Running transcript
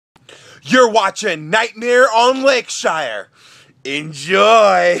You're watching Nightmare on Lakeshire.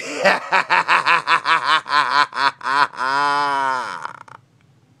 Enjoy.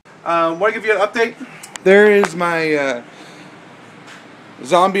 Want to give you an update? There is my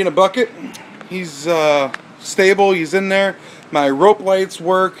zombie in a bucket. He's stable. He's in there. My rope lights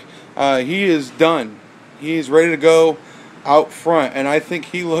work. He is done. He's ready to go out front, and I think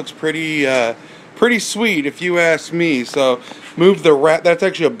he looks pretty sweet, if you ask me. So move the wrap. That's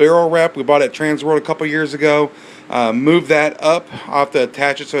actually a barrel wrap we bought at Transworld a couple years ago. Move that up. I'll have to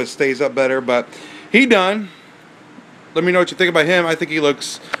attach it so it stays up better. But he done. Let me know what you think about him. I think he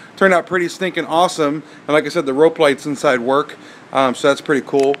turned out pretty stinking awesome. And like I said, the rope lights inside work. So that's pretty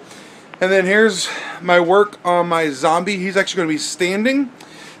cool. And then here's my work on my zombie. He's actually going to be standing.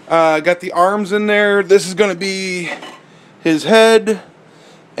 Got the arms in there. This is going to be his head.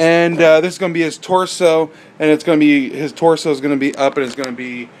 And this is going to be his torso. And it's going to be, his torso is going to be up, and it's going to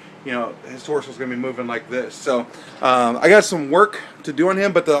be, you know, his torso is going to be moving like this. So I got some work to do on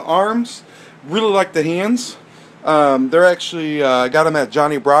him. But the arms, really like the hands. They're actually got them at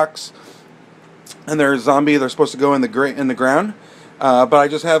Johnny Brock's, and they're a zombie. They're supposed to go in the ground, but I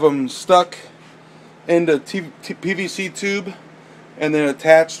just have them stuck into PVC tube, and then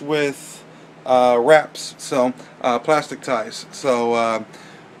attached with wraps, so plastic ties. So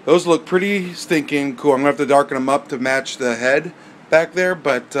those look pretty stinking cool. I'm gonna have to darken them up to match the head back there,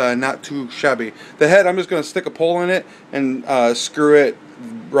 but not too shabby. The head, I'm just gonna stick a pole in it and screw it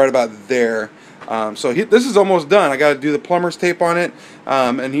right about there. So this is almost done. I got to do the plumber's tape on it,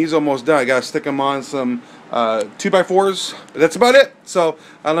 and he's almost done. I got to stick him on some 2x4s. But that's about it. So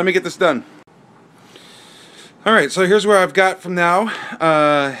let me get this done. Alright, so here's where I've got from now.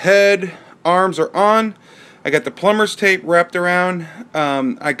 Head, arms are on. I got the plumber's tape wrapped around.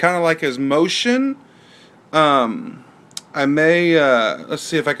 I kind of like his motion. I may, let's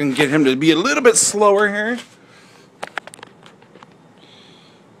see if I can get him to be a little bit slower here.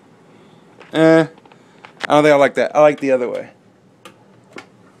 I don't think I like that. I like the other way.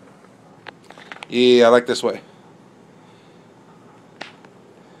 Yeah, I like this way.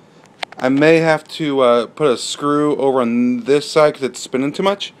 I may have to put a screw over on this side because it's spinning too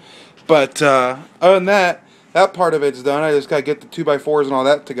much. But other than that, that part of it's done. I just got to get the 2x4s and all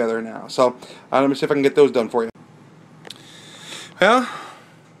that together now. So let me see if I can get those done for you. Well,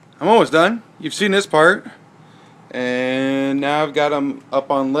 I'm almost done. You've seen this part. And now I've got him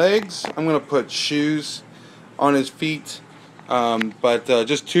up on legs. I'm going to put shoes on his feet. But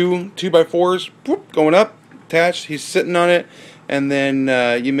just 2x4s whoop, going up, attached. He's sitting on it. And then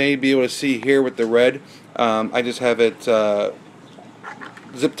you may be able to see here with the red. I just have it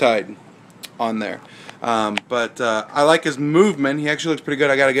zip tied on there. But I like his movement. He actually looks pretty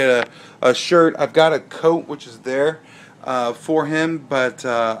good. I got to get a shirt. I've got a coat which is there for him. But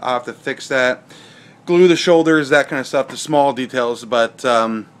I'll have to fix that. Glue the shoulders, that kind of stuff, the small details. But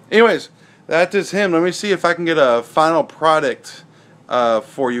anyways, that is him. Let me see if I can get a final product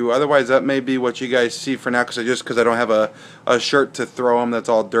for you. Otherwise, that may be what you guys see for now, because I don't have a shirt to throw him that's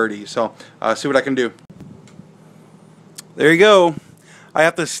all dirty. So see what I can do. There you go. I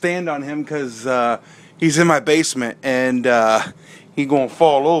have to stand on him because he's in my basement, and he's gonna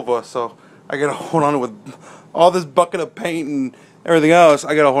fall over. So I gotta hold on with all this bucket of paint and everything else.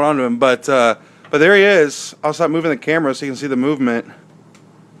 I gotta hold on to him, but there he is. I'll stop moving the camera so you can see the movement.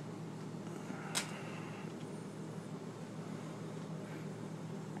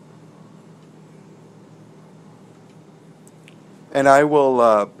 And I will,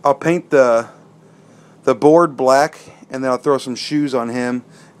 I'll paint the board black, and then I'll throw some shoes on him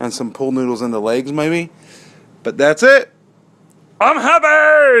and some pool noodles in the legs maybe. But that's it. I'm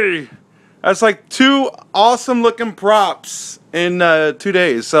happy! That's like 2 awesome looking props in 2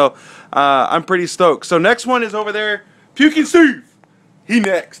 days. So I'm pretty stoked. So next one is over there. Puking Steve. He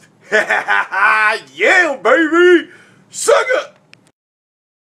next. Yeah, baby. Suck it.